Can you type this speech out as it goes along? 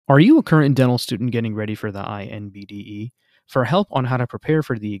Are you a current dental student getting ready for the INBDE? For help on how to prepare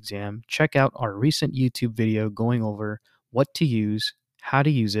for the exam, check out our recent YouTube video going over what to use, how to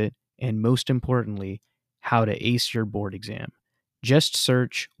use it, and most importantly, how to ace your board exam. Just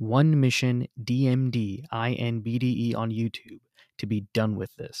search One Mission DMD INBDE on YouTube to be done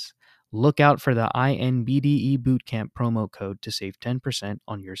with this. Look out for the INBDE Bootcamp promo code to save 10%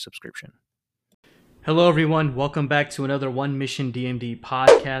 on your subscription. Hello everyone, welcome back to another One Mission DMD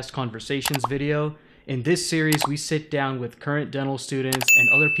podcast conversations video. In this series, we sit down with current dental students and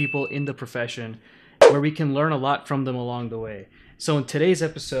other people in the profession where we can learn a lot from them along the way. So in today's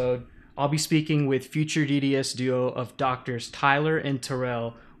episode, I'll be speaking with future DDS duo of doctors Tyler and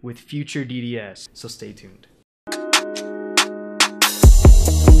Terrell with Future DDS, so stay tuned.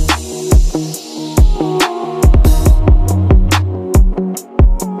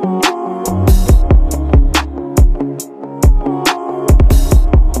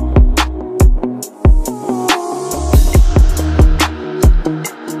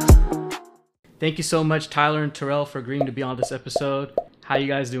 Thank you so much, Tyler and Terrell, for agreeing to be on this episode. How you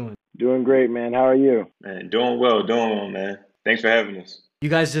guys doing? Doing great, man. How are you? Man, doing well, man. Thanks for having us. You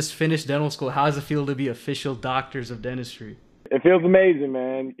guys just finished dental school. How does it feel to be official doctors of dentistry? It feels amazing,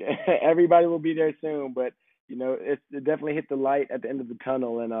 man. Everybody will be there soon, but it definitely hit the light at the end of the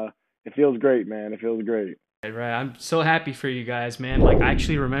tunnel, and it feels great, man. It feels great. Right. I'm so happy for you guys, man. Like, I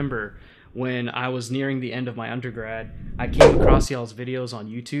actually remember when I was nearing the end of my undergrad, I came across y'all's videos on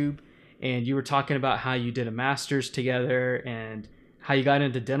YouTube, and you were talking about how you did a master's together and how you got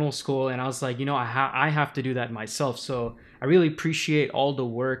into dental school. And I was like, I have to do that myself. So I really appreciate all the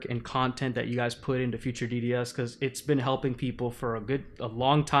work and content that you guys put into Future DDS, because it's been helping people for a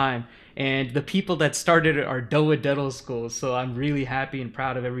long time. And the people that started it are done with dental school. So I'm really happy and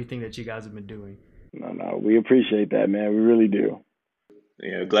proud of everything that you guys have been doing. No, we appreciate that, man. We really do.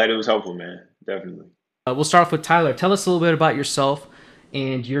 Yeah, glad it was helpful, man. Definitely. We'll start off with Tyler. Tell us a little bit about yourself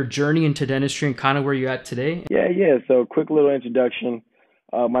and your journey into dentistry and kind of where you're at today. Yeah. So quick little introduction.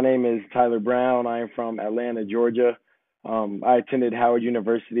 My name is Tyler Brown. I am from Atlanta, Georgia. I attended Howard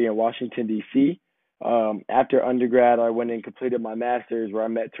University in Washington, D.C. After undergrad, I went and completed my master's, where I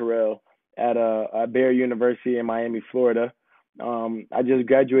met Terrell at Baylor University in Miami, Florida. I just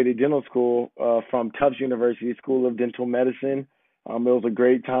graduated dental school from Tufts University School of Dental Medicine. It was a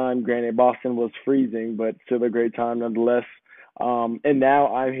great time. Granted, Boston was freezing, but still a great time nonetheless. And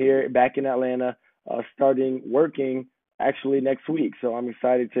now I'm here back in Atlanta, starting working actually next week. So I'm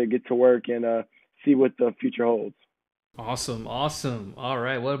excited to get to work and see what the future holds. Awesome. All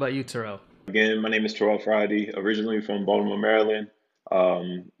right. What about you, Terrell? Again, my name is Terrell Friday, originally from Baltimore, Maryland.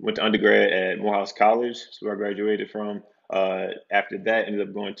 Went to undergrad at Morehouse College, that's where I graduated from. After that, ended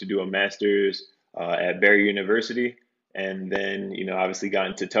up going to do a master's at Baylor University. And then, obviously got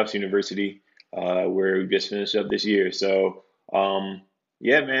into Tufts University, where we just finished up this year. So,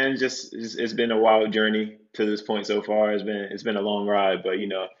 yeah, man, it's been a wild journey to this point so far. It's been a long ride, but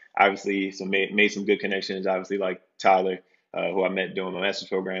obviously made some good connections. Obviously, like Tyler, who I met doing my master's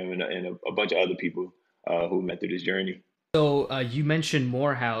program, and a bunch of other people who met through this journey. So you mentioned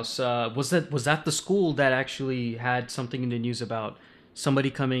Morehouse. Was that the school that actually had something in the news about somebody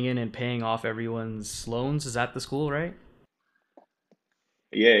coming in and paying off everyone's loans? Is that the school, right?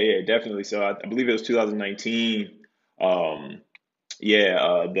 Yeah, definitely. So I believe it was 2019.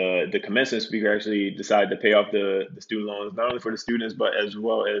 The commencement speaker actually decided to pay off the student loans, not only for the students, but as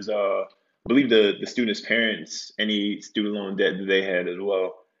well as I believe the students' parents, any student loan debt that they had as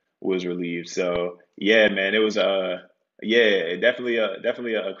well was relieved. So yeah, man, it was definitely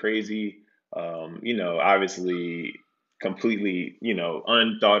a crazy, obviously completely,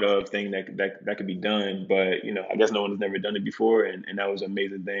 unthought of thing that could be done. But I guess no one has never done it before, and that was an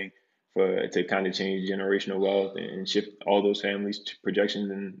amazing thing to kind of change generational wealth and shift all those families to projections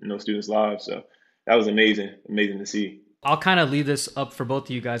in those students' lives. So that was amazing to see. I'll kind of leave this up for both of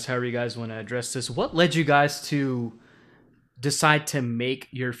you guys, however you guys want to address this. What led you guys to decide to make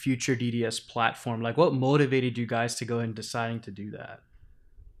your Future DDS platform? Like, what motivated you guys to go and deciding to do that?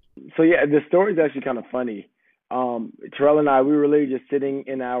 So yeah, the story is actually kind of funny. Terrell and I, we were really just sitting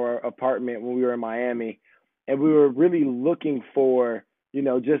in our apartment when we were in Miami, and we were really looking for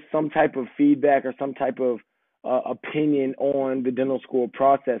just some type of feedback or some type of opinion on the dental school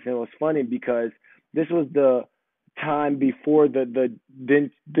process. And it was funny because this was the time before the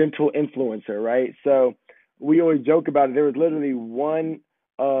dental influencer, right? So we always joke about it. There was literally one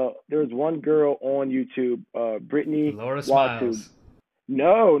girl on YouTube, Brittany Laura Watu. Smiles.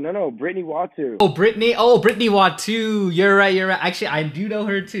 No. Brittany Watu. Oh, Brittany Watu. You're right. Actually, I do know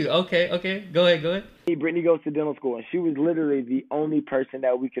her too. Okay. Go ahead. Brittany goes to dental school, and she was literally the only person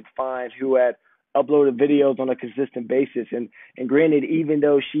that we could find who had uploaded videos on a consistent basis. And granted, even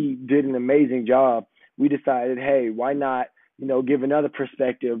though she did an amazing job, we decided, hey, why not, give another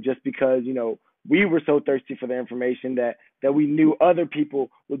perspective? Just because we were so thirsty for the information that we knew other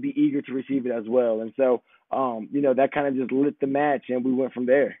people would be eager to receive it as well. And so, that kind of just lit the match, and we went from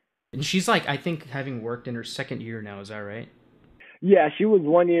there. And she's like, I think, having worked in her second year now. Is that right? Yeah, she was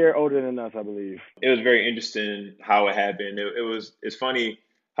 1 year older than us, I believe. It was very interesting how it happened. It's funny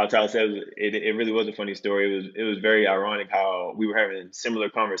how Tyler said it really was a funny story. It was very ironic how we were having similar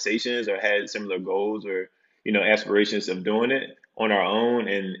conversations or had similar goals or aspirations of doing it on our own,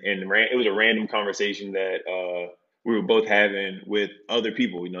 and it was a random conversation that we were both having with other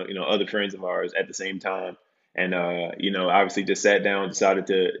people, other friends of ours at the same time. And obviously just sat down, decided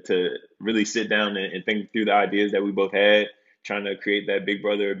to really sit down and think through the ideas that we both had, trying to create that big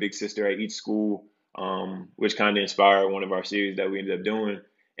brother or big sister at each school, which kind of inspired one of our series that we ended up doing.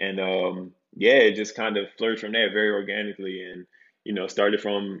 And yeah, it just kind of flourished from there very organically. And started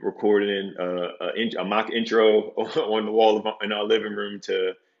from recording a mock intro on the wall in our living room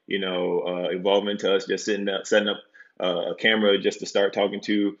to evolving into us just setting up a camera just to start talking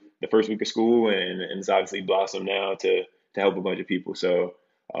to the first week of school, and it's obviously blossomed now to help a bunch of people. So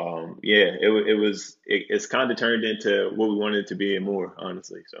yeah, it's kind of turned into what we wanted it to be and more,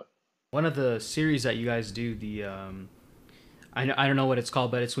 honestly. So One of the series that you guys do, I don't know what it's called,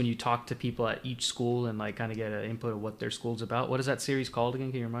 but it's when you talk to people at each school and like kind of get an input of what their school's about. What is that series called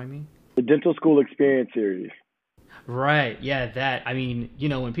again? Can you remind me? The Dental School Experience series. Right. Yeah, that. I mean,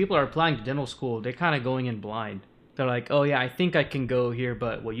 when people are applying to dental school, they're kind of going in blind. They're like, oh, yeah, I think I can go here.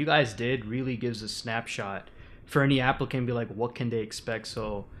 But what you guys did really gives a snapshot for any applicant, be like, what can they expect?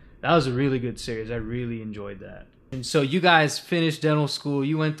 So that was a really good series. I really enjoyed that. And so you guys finished dental school.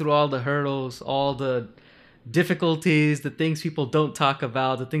 You went through all the hurdles, all the difficulties, the things people don't talk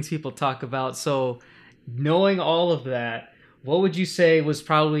about, the things people talk about. So knowing all of that, what would you say was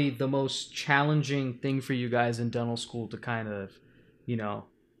probably the most challenging thing for you guys in dental school to kind of,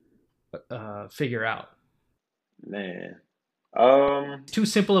 figure out? man, Too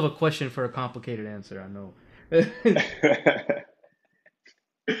simple of a question for a complicated answer, I know.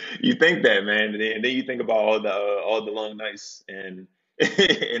 you think that, man, and then you think about all the long nights and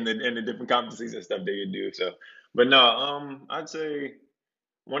and the different competencies and stuff that you do. So, but no, I'd say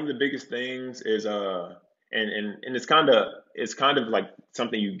one of the biggest things is and it's kind of like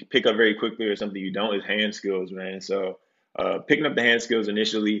something you pick up very quickly or something you don't, is hand skills, man. So picking up the hand skills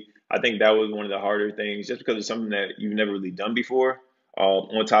initially, I think that was one of the harder things, just because it's something that you've never really done before.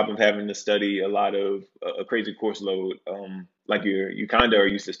 On top of having to study a lot of a crazy course load, like you kind of are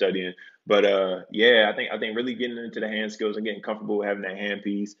used to studying. But yeah, I think really getting into the hand skills and getting comfortable with having that hand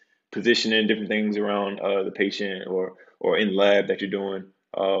piece, positioning different things around the patient or in the lab that you're doing.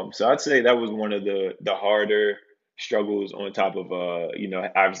 So I'd say that was one of the harder struggles, on top of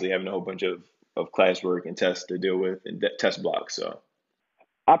obviously having a whole bunch of classwork and tests to deal with and test blocks. So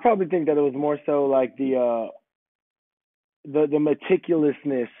I probably think that it was more so like the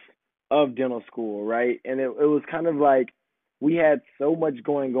meticulousness of dental school, right? And it was kind of like we had so much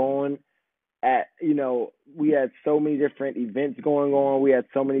going on we had so many different events going on. We had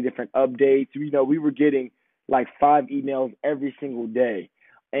so many different updates. We were getting like 5 emails every single day.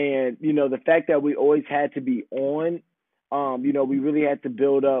 And, the fact that we always had to be on, we really had to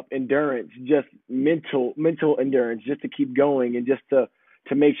build up endurance, just mental endurance, just to keep going and just to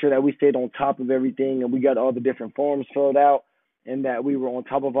make sure that we stayed on top of everything and we got all the different forms filled out and that we were on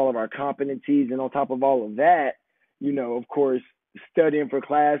top of all of our competencies. And on top of all of that, of course, studying for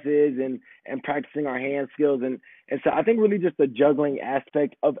classes and practicing our hand skills. And so I think really just the juggling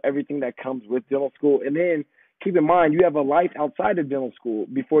aspect of everything that comes with dental school. And then keep in mind, you have a life outside of dental school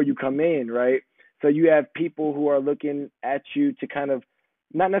before you come in, right? So you have people who are looking at you to kind of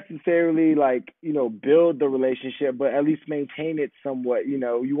not necessarily like, build the relationship, but at least maintain it somewhat.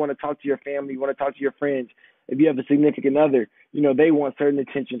 You want to talk to your family, you want to talk to your friends. If you have a significant other, they want certain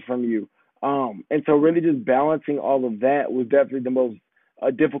attention from you. And so really just balancing all of that was definitely the most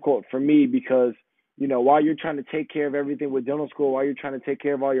difficult for me because, while you're trying to take care of everything with dental school, while you're trying to take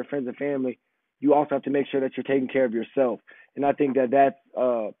care of all your friends and family, you also have to make sure that you're taking care of yourself. And I think that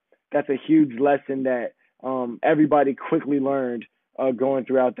that's a huge lesson that everybody quickly learned going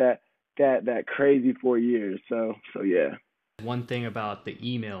throughout that crazy 4 years. So yeah. One thing about the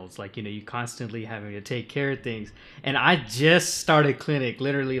emails, like, you constantly having to take care of things. And I just started clinic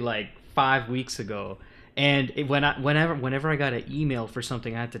literally like 5 weeks ago. And whenever I got an email for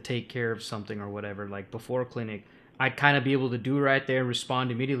something, I had to take care of something or whatever, like before clinic, I'd kind of be able to do it right there and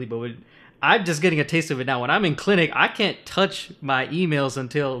respond immediately. But I'm just getting a taste of it now. When I'm in clinic, I can't touch my emails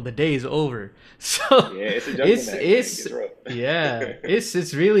until the day is over. So Yeah, it's a juggling it's act, man. It it's gets rough. yeah,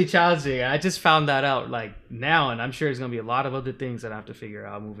 it's really challenging. I just found that out like now, and I'm sure there's gonna be a lot of other things that I have to figure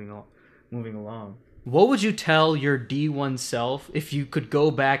out moving along. What would you tell your D1 self if you could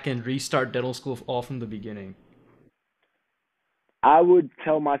go back and restart dental school all from the beginning? I would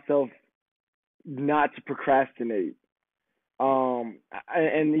tell myself not to procrastinate.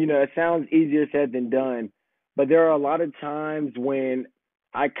 And it sounds easier said than done, but there are a lot of times when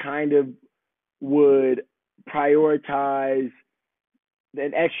I kind of would prioritize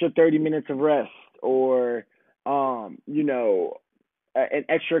an extra 30 minutes of rest or an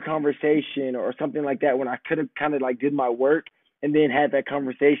extra conversation or something like that when I could have kind of like did my work and then had that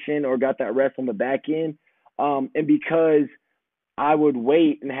conversation or got that rest on the back end. And because I would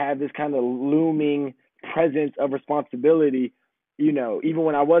wait and have this kind of looming presence of responsibility, even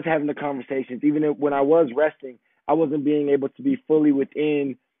when I was having the conversations, even when I was resting, I wasn't being able to be fully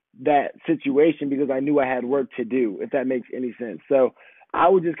within that situation because I knew I had work to do, if that makes any sense. So I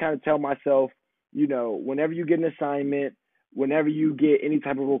would just kind of tell myself, whenever you get an assignment, whenever you get any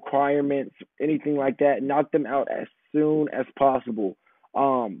type of requirements, anything like that, knock them out as soon as possible.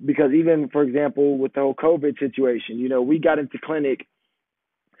 Because even, for example, with the whole COVID situation, we got into clinic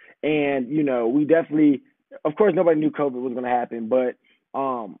and, we definitely, of course, nobody knew COVID was going to happen, but,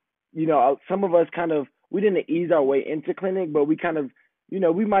 some of us kind of, we didn't ease our way into clinic, but we kind of,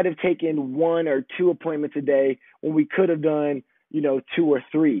 we might have taken one or two appointments a day when we could have done, two or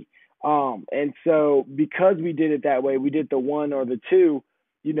three. And so because we did it that way, we did the one or the two,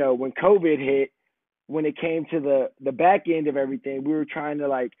 when COVID hit, when it came to the back end of everything, we were trying to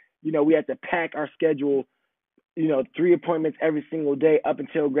like, we had to pack our schedule, three appointments every single day up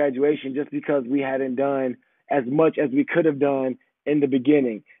until graduation just because we hadn't done as much as we could have done in the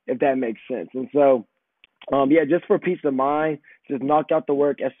beginning, if that makes sense. And so, yeah, just for peace of mind, just knock out the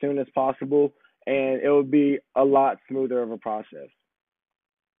work as soon as possible, and it will be a lot smoother of a process.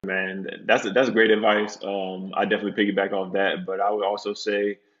 Man, that's great advice. I definitely piggyback off that, but I would also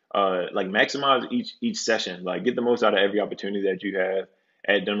say, like maximize each session. Like get the most out of every opportunity that you have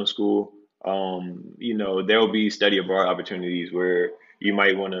at dental school. There will be study abroad opportunities where you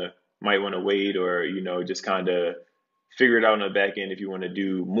might want to wait or just kind of figure it out on the back end if you want to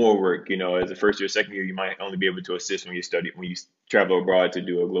do more work. As a first year, second year, you might only be able to assist when you travel abroad to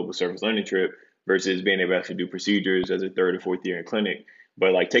do a global service learning trip versus being able to actually do procedures as a third or fourth year in clinic.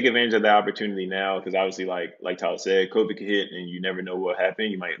 But like take advantage of the opportunity now because obviously like Tyler said, COVID could hit and you never know what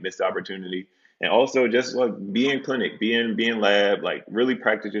happened. You might miss the opportunity. And also just like be in clinic, be in lab, like really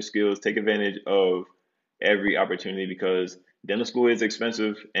practice your skills, take advantage of every opportunity because dental school is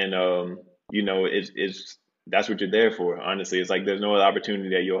expensive and it's that's what you're there for. Honestly, it's like there's no other opportunity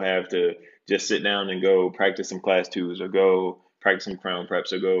that you'll have to just sit down and go practice some class twos or go practice some crown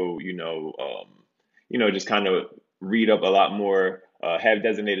preps or go, just kind of read up a lot more, have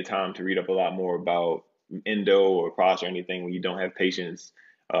designated time to read up a lot more about endo or cross or anything when you don't have patients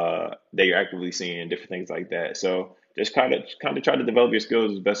that you're actively seeing, different things like that. So just kind of try to develop your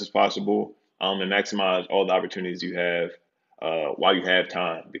skills as best as possible, and maximize all the opportunities you have while you have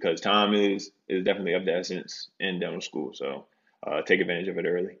time, because time is definitely of the essence in dental school. So take advantage of it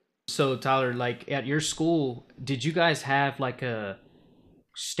early. So Tyler, like at your school, did you guys have like a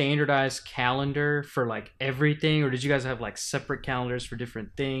standardized calendar for like everything, or did you guys have like separate calendars for different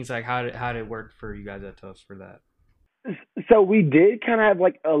things? Like how did it work for you guys at Tufts for that? So we did kind of have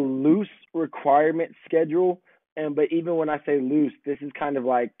like a loose requirement schedule, and but even when I say loose, this is kind of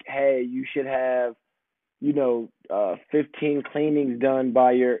like, hey, you should have 15 cleanings done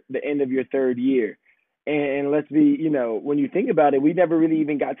by the end of your third year. And let's be, when you think about it, we never really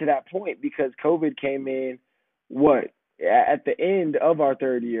even got to that point because COVID came in, what, at the end of our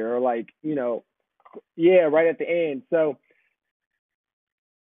third year, or like, yeah, right at the end. So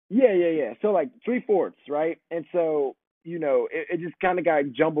yeah. So like three fourths, right? And so, it just kind of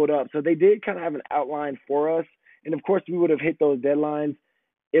got jumbled up. So they did kind of have an outline for us. And of course, we would have hit those deadlines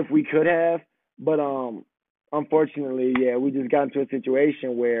if we could have. But unfortunately, yeah, we just got into a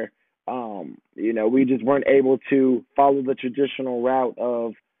situation where we just weren't able to follow the traditional route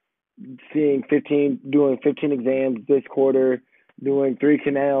of doing 15 exams this quarter, doing three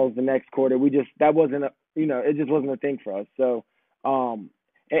canals the next quarter. We just that wasn't it just wasn't a thing for us. So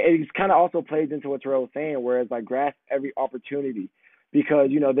it kind of also plays into what Terrell was saying, whereas I grasp every opportunity because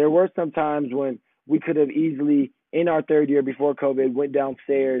there were some times when we could have easily in our third year before COVID went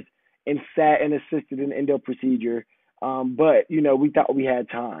downstairs and sat and assisted in the endo procedure. But we thought we had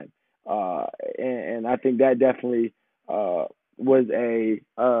time, and I think that definitely was a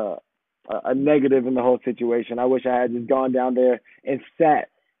negative in the whole situation. I wish I had just gone down there and sat.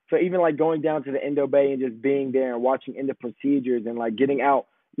 So even like going down to the endo bay and just being there and watching endo procedures and like getting out,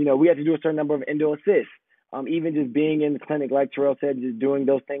 we had to do a certain number of endo assists. Even just being in the clinic, like Terrell said, just doing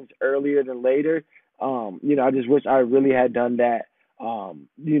those things earlier than later. I just wish I really had done that.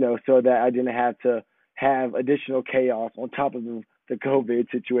 So that I didn't have to have additional chaos on top of the COVID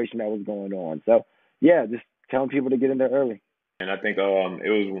situation that was going on. So yeah, just telling people to get in there early. And I think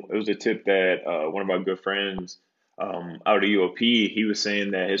it was a tip that one of our good friends out of UOP, he was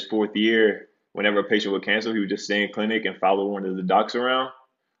saying that his fourth year, whenever a patient would cancel, he would just stay in clinic and follow one of the docs around,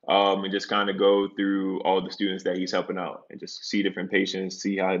 and just kind of go through all the students that he's helping out and just see different patients,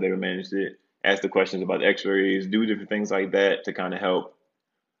 see how they managed it, ask the questions about the X-rays, do different things like that to kind of help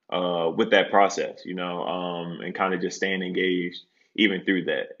with that process, and kind of just staying engaged even through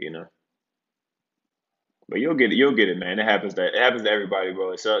that. But you'll get it, man. It happens to everybody,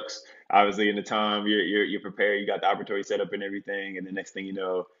 bro. It sucks. Obviously, in the time you're prepared, you got the operatory set up and everything, and the next thing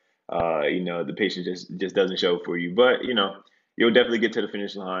the patient just doesn't show for you. But you'll definitely get to the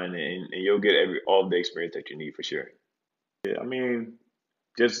finish line, and you'll get all of the experience that you need for sure. Yeah, I mean,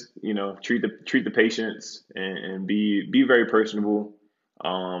 just treat the patients and be very personable.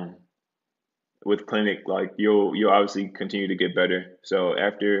 Um, with clinic, like you'll obviously continue to get better. So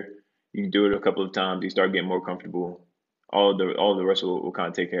after you do it a couple of times, you start getting more comfortable. All the rest will kind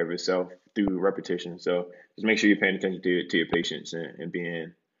of take care of itself through repetition. So just make sure you're paying attention to your patients and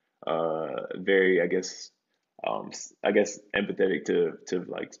being very, empathetic to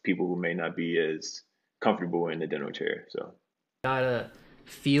like people who may not be as comfortable in the dental chair. So Gotta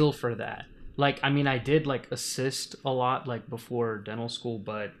feel for that. Like, I mean, I did like assist a lot like before dental school,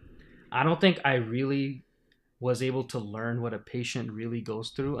 but I don't think I really was able to learn what a patient really goes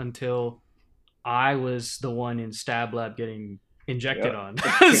through until I was the one in stab lab getting injected yep. on.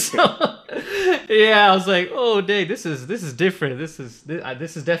 So yeah, I was like, oh, dang, this is different. This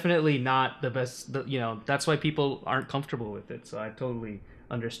is definitely not the best. That's why people aren't comfortable with it. So I totally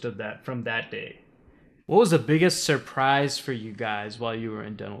understood that from that day. What was the biggest surprise for you guys while you were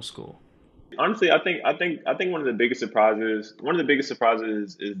in dental school? Honestly, I think one of the biggest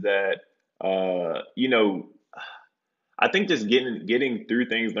surprises is that uh, you know I think just getting through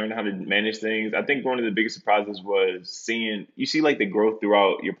things, learning how to manage things. I think one of the biggest surprises was seeing you see like the growth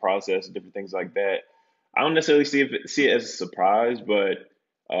throughout your process, different things like that. I don't necessarily see it as a surprise, but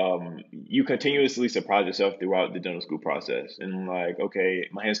you continuously surprise yourself throughout the dental school process, and like, okay,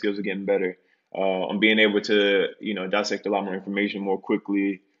 my hand skills are getting better. I'm being able to dissect a lot more information more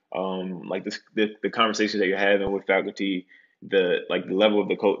quickly. Like the conversations that you're having with faculty, the level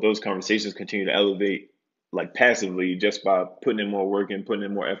of those conversations continue to elevate like passively just by putting in more work and putting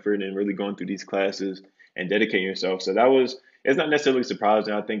in more effort and really going through these classes and dedicating yourself. So it's not necessarily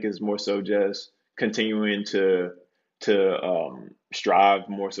surprising. I think it's more so just continuing to strive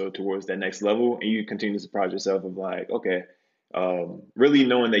more so towards that next level, and you continue to surprise yourself of like, okay, really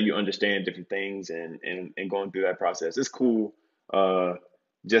knowing that you understand different things and going through that process. It's cool.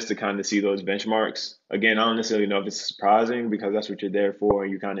 Just to kind of see those benchmarks. Again, I don't necessarily know if it's surprising because that's what you're there for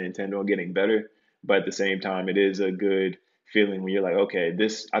and you kind of intend on getting better. But at the same time, it is a good feeling when you're like, okay,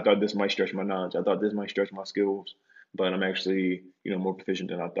 I thought this might stretch my knowledge. I thought this might stretch my skills, but I'm actually, more proficient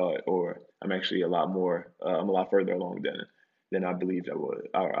than I thought, or I'm actually I'm a lot further along than I believed I would,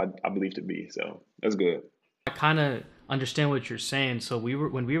 I believed to be. So that's good. I kind of understand what you're saying. So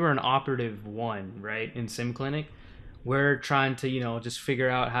when we were in operative one, right, in sim clinic, we're trying to just figure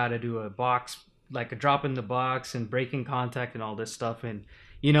out how to do a box, like a drop in the box and breaking contact and all this stuff. And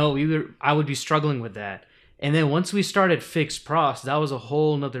I would be struggling with that. And then once we started fixed pros, that was a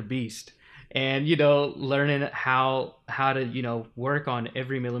whole nother beast. And learning how to work on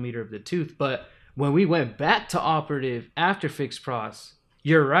every millimeter of the tooth. But when we went back to operative after fixed pros,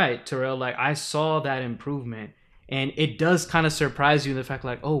 you're right, Terrell. Like, I saw that improvement, and it does kind of surprise you in the fact,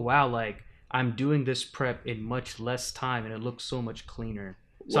 like, oh wow, like I'm doing this prep in much less time, and it looks so much cleaner.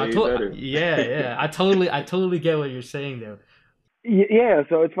 So Way better. yeah, I totally get what you're saying there. Yeah,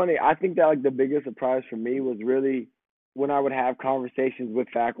 so it's funny. I think that like the biggest surprise for me was really when I would have conversations with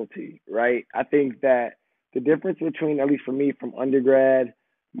faculty, right? I think that the difference between, at least for me, from undergrad,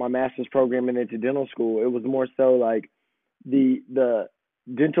 my master's program, and into dental school, it was more so like the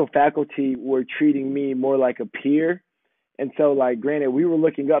dental faculty were treating me more like a peer. And so, like, granted, we were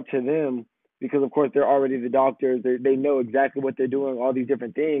looking up to them because, of course, they're already the doctors. They know exactly what they're doing, all these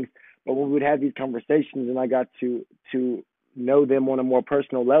different things. But when we would have these conversations, and I got to know them on a more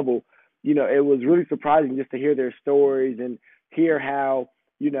personal level, it was really surprising just to hear their stories and hear how,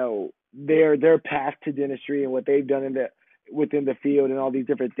 their path to dentistry and what they've done within the field and all these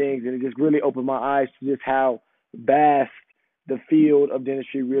different things. And it just really opened my eyes to just how vast the field of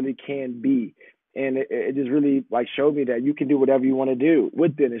dentistry really can be. And it just really like showed me that you can do whatever you want to do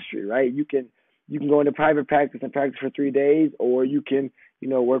with dentistry, right? You can go into private practice and practice for 3 days, or you can,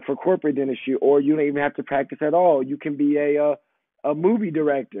 work for corporate dentistry, or you don't even have to practice at all. You can be a movie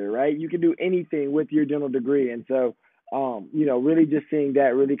director, right? You can do anything with your dental degree. And so, really just seeing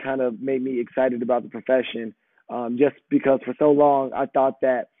that really kind of made me excited about the profession. Just because for so long I thought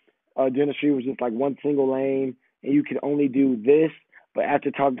that dentistry was just like one single lane and you could only do this. But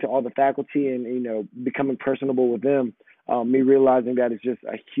after talking to all the faculty and becoming personable with them, me realizing that it's just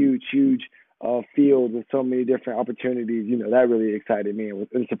a huge, huge field with so many different opportunities, that really excited me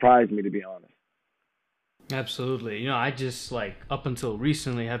and surprised me, to be honest. Absolutely. I just like up until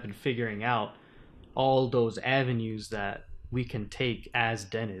recently have been figuring out all those avenues that we can take as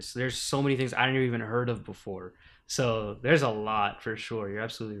dentists. There's so many things I never even heard of before. So there's a lot for sure. You're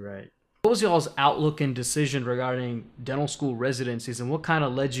absolutely right. What was y'all's outlook and decision regarding dental school residencies, and what kind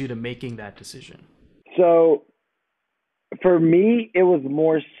of led you to making that decision? So for me, it was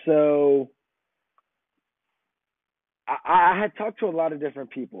more so I had talked to a lot of different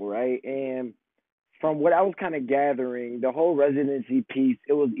people, right? And from what I was kind of gathering, the whole residency piece,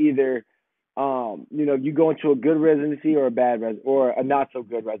 it was either, you go into a good residency or a or a not so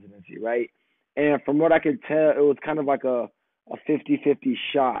good residency, right? And from what I could tell, it was kind of like a 50-50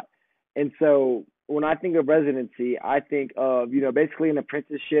 shot. And so when I think of residency, I think of, basically an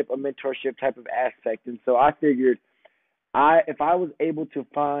apprenticeship, a mentorship type of aspect. And so I figured if I was able to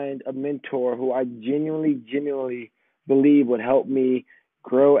find a mentor who I genuinely believe would help me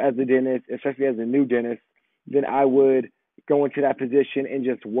grow as a dentist, especially as a new dentist, then I would go into that position and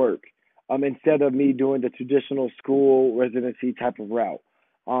just work, instead of me doing the traditional school residency type of route.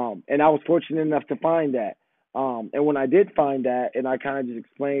 And I was fortunate enough to find that. And when I did find that, and I kind of just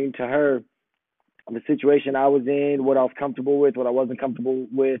explained to her the situation I was in, what I was comfortable with, what I wasn't comfortable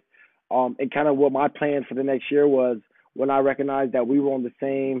with, and kind of what my plan for the next year was. When I recognized that we were on the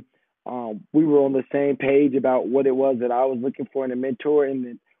same page about what it was that I was looking for in a mentor, and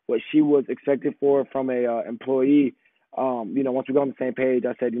then what she was expected for from a employee. Once we got on the same page,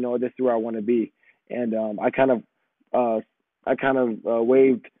 I said, this is where I want to be, and I kind of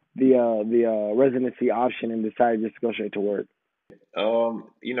waived the residency option and decided just to go straight to work. I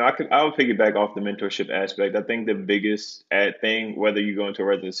would piggyback off the mentorship aspect. I think the biggest thing, whether you go into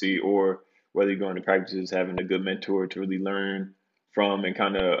residency or whether you go into practice, is having a good mentor to really learn from and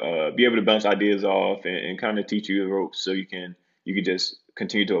kind of be able to bounce ideas off and kind of teach you the ropes so you can just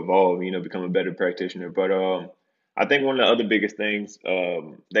continue to evolve, become a better practitioner. But I think one of the other biggest things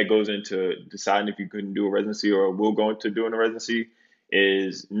that goes into deciding if you can do a residency or will go into doing a residency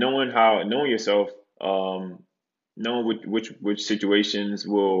is knowing yourself, knowing which situations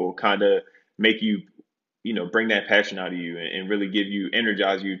will kind of make you, bring that passion out of you and really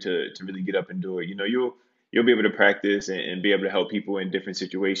energize you to really get up and do it. You'll be able to practice and be able to help people in different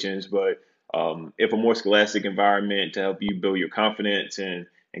situations, but if a more scholastic environment to help you build your confidence and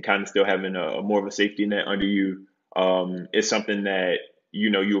kind of still having a more of a safety net under you, is something that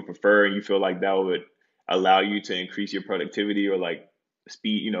you'll prefer, and you feel like that would allow you to increase your productivity or like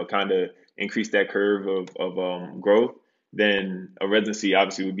speed, kind of increase that curve of growth, then a residency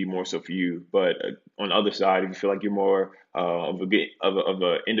obviously would be more so for you. But on the other side, if you feel like you're more of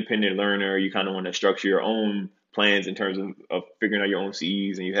a independent learner, you kind of want to structure your own plans in terms of figuring out your own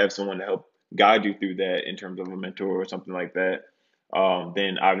CEs, and you have someone to help guide you through that in terms of a mentor or something like that.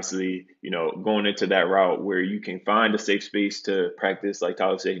 Then obviously, going into that route where you can find a safe space to practice, like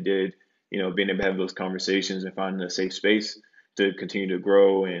Tyler said he did, being able to have those conversations and finding a safe space to continue to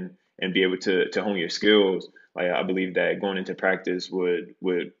grow and be able to hone your skills. Like I believe that going into practice would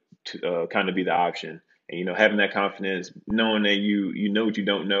kind of be the option. And having that confidence, knowing that you know what you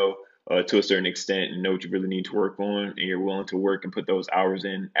don't know to a certain extent, and know what you really need to work on, and you're willing to work and put those hours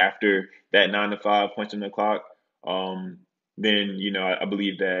in after that 9 to 5 punching the clock. Then I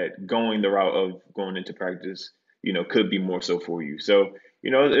believe that going the route of going into practice, could be more so for you. So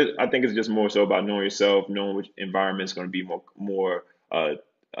I think it's just more so about knowing yourself, knowing which environment is going to be more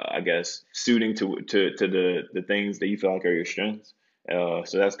I guess suiting to the things that you feel like are your strengths.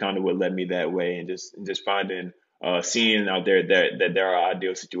 So that's kind of what led me that way, and just finding seeing out there that there are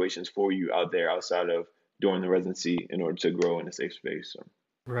ideal situations for you out there outside of doing the residency in order to grow in a safe space. So.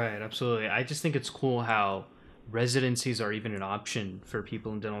 Right, absolutely. I just think it's cool how residencies are even an option for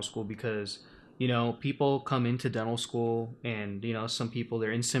people in dental school because, people come into dental school, and some people,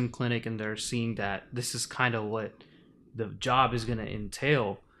 they're in sim clinic and they're seeing that this is kind of what the job is going to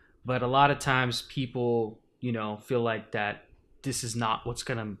entail. But a lot of times people, feel like that this is not what's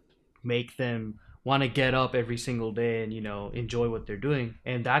going to make them want to get up every single day and enjoy what they're doing.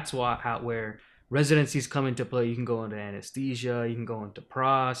 And that's where residencies come into play. You can go into anesthesia, you can go into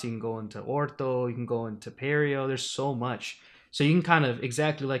pros, you can go into ortho, you can go into perio. There's so much. So you can kind of,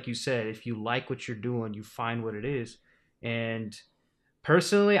 exactly like you said, if you like what you're doing, you find what it is. And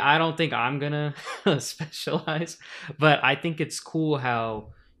personally, I don't think I'm gonna specialize, but I think it's cool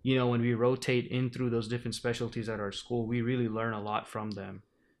how, when we rotate in through those different specialties at our school, we really learn a lot from them.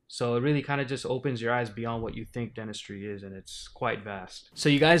 So it really kind of just opens your eyes beyond what you think dentistry is, and it's quite vast. So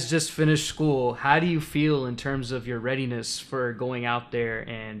you guys just finished school. How do you feel in terms of your readiness for going out there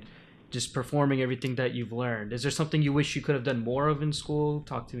and just performing everything that you've learned? Is there something you wish you could have done more of in school?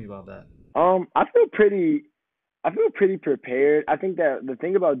 Talk to me about that. I feel pretty prepared. I think that the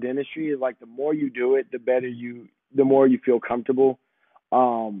thing about dentistry is like the more you do it, the more you feel comfortable.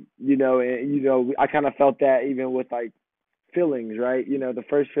 I kind of felt that even with like fillings, right? The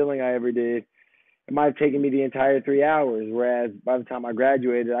first filling I ever did, it might have taken me the entire 3 hours, whereas by the time I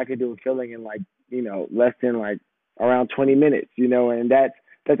graduated, I could do a filling in like, less than like around 20 minutes, and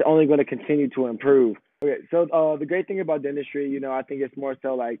that's only going to continue to improve. Okay, so the great thing about dentistry, I think it's more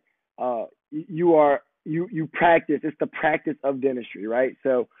so like you practice. It's the practice of dentistry, right?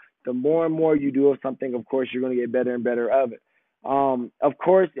 So the more and more you do of something, of course, you're going to get better and better of it. Of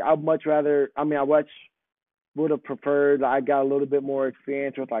course, I'd much rather. I mean, I much would have preferred I got a little bit more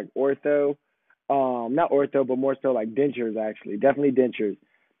experience with like ortho, not ortho, but more so like dentures actually, definitely dentures.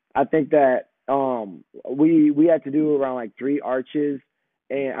 I think that we had to do around like three arches,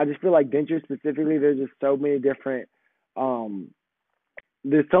 and I just feel like dentures specifically, um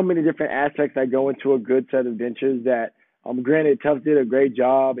there's so many different aspects that go into a good set of dentures that granted Tufts did a great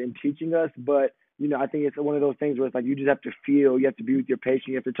job in teaching us, but I think it's one of those things where it's like you just have to feel, you have to be with your patient,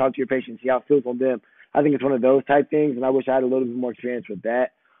 you have to talk to your patient, see how it feels on them. I think it's one of those type things, and I wish I had a little bit more experience with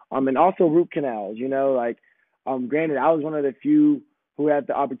that. And also root canals, like granted I was one of the few who had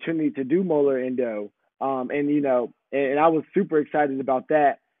the opportunity to do molar endo. And I was super excited about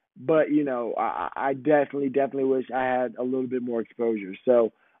that. But I definitely wish I had a little bit more exposure.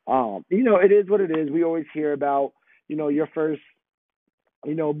 So it is what it is. We always hear about your first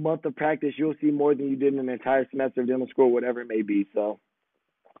month of practice, you'll see more than you did in an entire semester of dental school, whatever it may be. So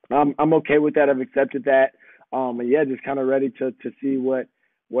I'm okay with that. I've accepted that. And yeah, just kind of ready to see what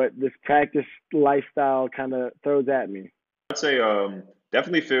this practice lifestyle kind of throws at me. I'd say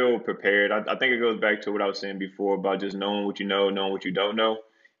definitely feel prepared. I think it goes back to what I was saying before about just knowing what you know, knowing what you don't know,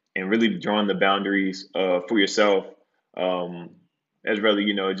 and really drawing the boundaries for yourself. Um, as really,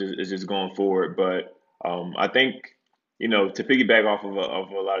 it's just going forward. But I think, to piggyback off of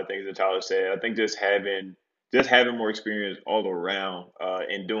a lot of things that Tyler said, I think just having more experience all around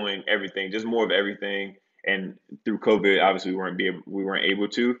and doing everything, just more of everything. And through COVID, obviously we weren't able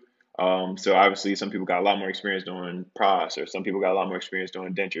to. So obviously, some people got a lot more experience doing pros, or some people got a lot more experience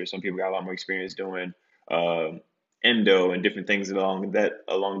doing dentures. Some people got a lot more experience doing um endo and different things along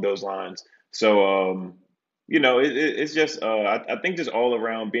those lines. So it's just I think just all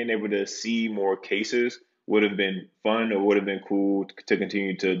around being able to see more cases would have been fun, or would have been cool to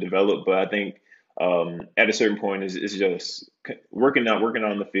continue to develop. But I think at a certain point, it's just working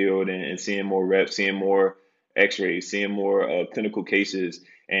on the field, and seeing more reps, seeing more X-rays, seeing more clinical cases,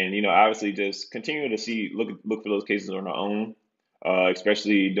 and obviously just continuing to look for those cases on our own,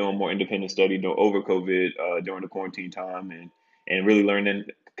 especially doing more independent study over COVID during the quarantine time, and really learning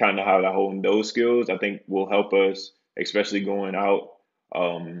kind of how to hone those skills. I think will help us, especially going out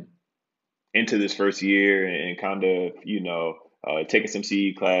um, into this first year, and kind of taking some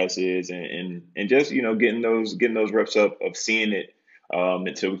CE classes, and just getting those reps up of seeing it,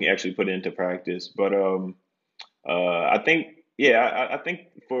 until we can actually put it into practice. But I think, yeah, I think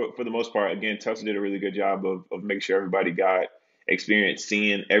for the most part, again, Tufts did a really good job of making sure everybody got experience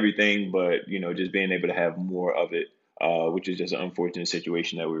seeing everything, but just being able to have more of it, which is just an unfortunate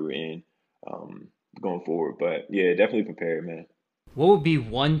situation that we were in um, going forward. But yeah, definitely prepared, man. What would be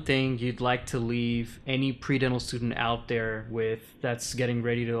one thing you'd like to leave any pre-dental student out there with that's getting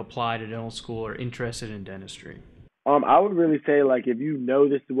ready to apply to dental school or interested in dentistry? I would really say like if you know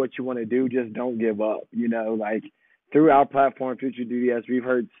this is what you want to do, just don't give up. Like through our platform, Future DDS, we've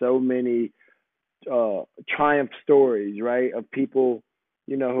heard so many triumph stories, right, of people,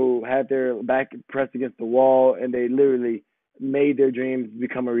 who had their back pressed against the wall and they literally made their dreams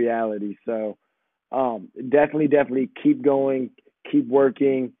become a reality. So definitely keep going, keep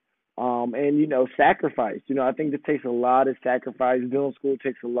working. and sacrifice. I think this takes a lot of sacrifice. Dental school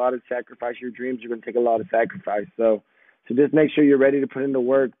takes a lot of sacrifice. Your dreams are going to take a lot of sacrifice. So just make sure you're ready to put in the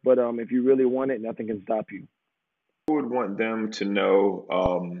work. But if you really want it, nothing can stop you. I would want them to know,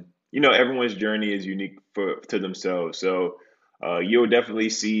 everyone's journey is unique to themselves. So you'll definitely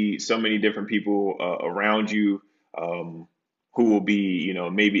see so many different people around you who will be,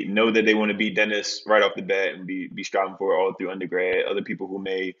 maybe know that they want to be dentists right off the bat and be striving for it all through undergrad. Other people who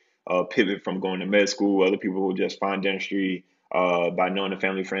may pivot from going to med school. Other people who just find dentistry by knowing the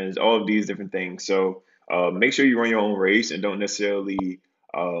family friends. All of these different things. So make sure you run your own race and don't necessarily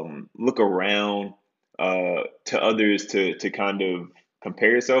look around to others to kind of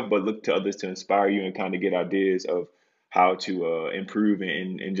compare yourself, but look to others to inspire you and kind of get ideas of how to improve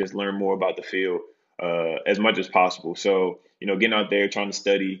and just learn more about the field as much as possible. So, getting out there trying to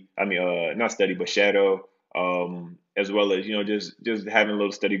study, not study, but shadow, as well as, just having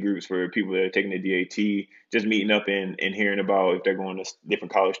little study groups for people that are taking the DAT, just meeting up and hearing about if they're going to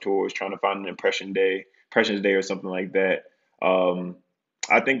different college tours, trying to find an impressions day or something like that.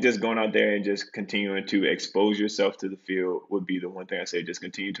 I think just going out there and just continuing to expose yourself to the field would be the one thing I say. Just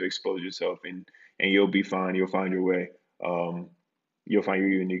continue to expose yourself, and you'll be fine. You'll find your way. You'll find your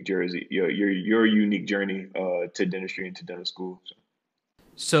unique your unique journey to dentistry and to dental school.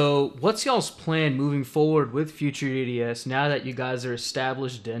 So, what's y'all's plan moving forward with Future DDS now that you guys are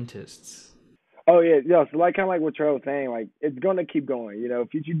established dentists? Oh yeah. So kind of like what Terrell was saying, like it's gonna keep going.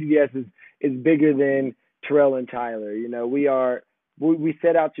 Future DDS is bigger than Terrell and Tyler. We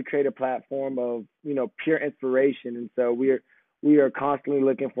set out to create a platform of pure inspiration, and so we are constantly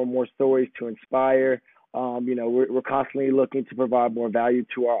looking for more stories to inspire. We're constantly looking to provide more value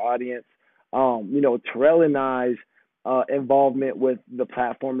to our audience. Terrell and I's involvement with the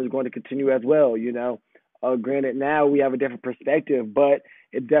platform is going to continue as well. Granted, now we have a different perspective, but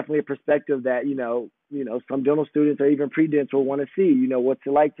it's definitely a perspective that some dental students or even pre-dents will want to see. What's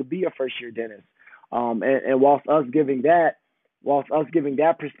it like to be a first-year dentist. And whilst us giving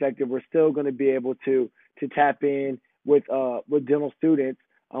that perspective, we're still going to be able to tap in with dental students.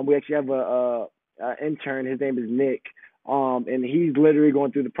 We actually have a intern. His name is Nick, and he's literally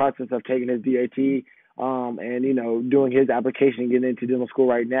going through the process of taking his DAT, and doing his application and getting into dental school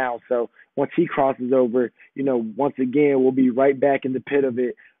right now. So once he crosses over, once again we'll be right back in the pit of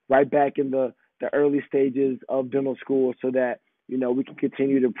it, right back in the early stages of dental school, so that we can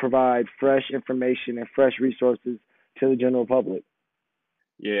continue to provide fresh information and fresh resources to the general public.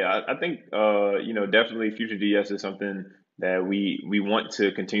 Yeah, I think definitely Future DS is something that we want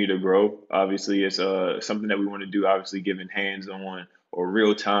to continue to grow. Obviously, it's something that we want to do. Obviously, giving hands-on or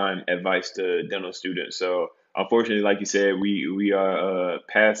real-time advice to dental students. So, unfortunately, like you said, we are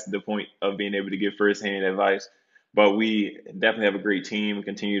past the point of being able to give first-hand advice, but we definitely have a great team. We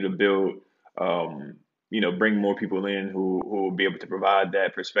continue to build, bring more people in who will be able to provide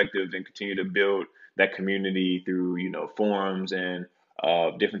that perspective and continue to build that community through forums and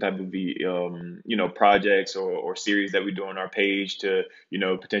different type of projects or series that we do on our page to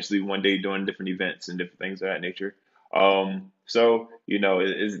potentially one day doing different events and different things of that nature. So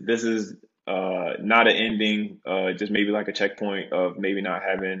this is not an ending, just maybe like a checkpoint of maybe not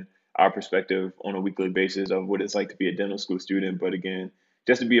having our perspective on a weekly basis of what it's like to be a dental school student, but again,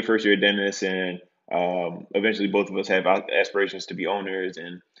 just to be a first year dentist, and eventually both of us have aspirations to be owners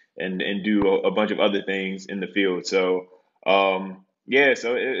and do a bunch of other things in the field. So yeah,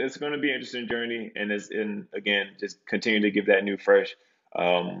 so it's going to be an interesting journey, and again, just continue to give that new, fresh,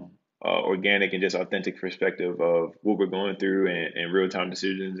 organic, and just authentic perspective of what we're going through and real time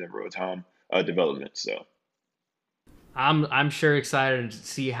decisions and real time development. So I'm sure excited to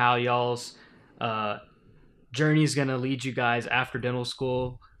see how y'all's journey is going to lead you guys after dental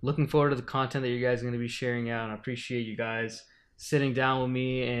school. Looking forward to the content that you guys are going to be sharing out. And I appreciate you guys sitting down with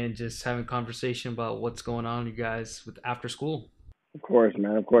me and just having a conversation about what's going on, you guys, with after school. Of course,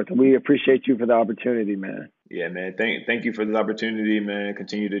 man. Of course. We appreciate you for the opportunity, man. Yeah, man. Thank you for this opportunity, man.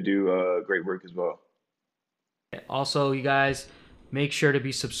 Continue to do great work as well. Also, you guys, make sure to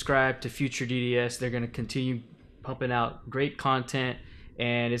be subscribed to Future DDS. They're going to continue pumping out great content,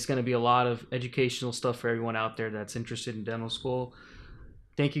 and it's going to be a lot of educational stuff for everyone out there that's interested in dental school.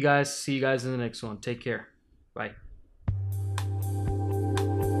 Thank you, guys. See you guys in the next one. Take care. Bye.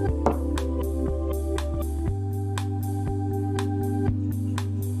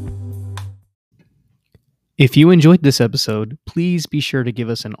 If you enjoyed this episode, please be sure to give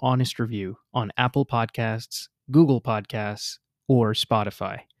us an honest review on Apple Podcasts, Google Podcasts, or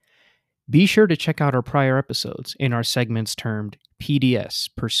Spotify. Be sure to check out our prior episodes in our segments termed PDS,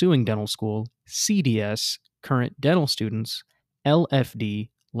 Pursuing Dental School, CDS, Current Dental Students, LFD,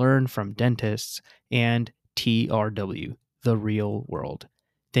 learn from dentists, and TRW, the real world.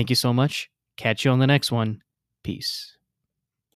 Thank you so much. Catch you on the next one. Peace.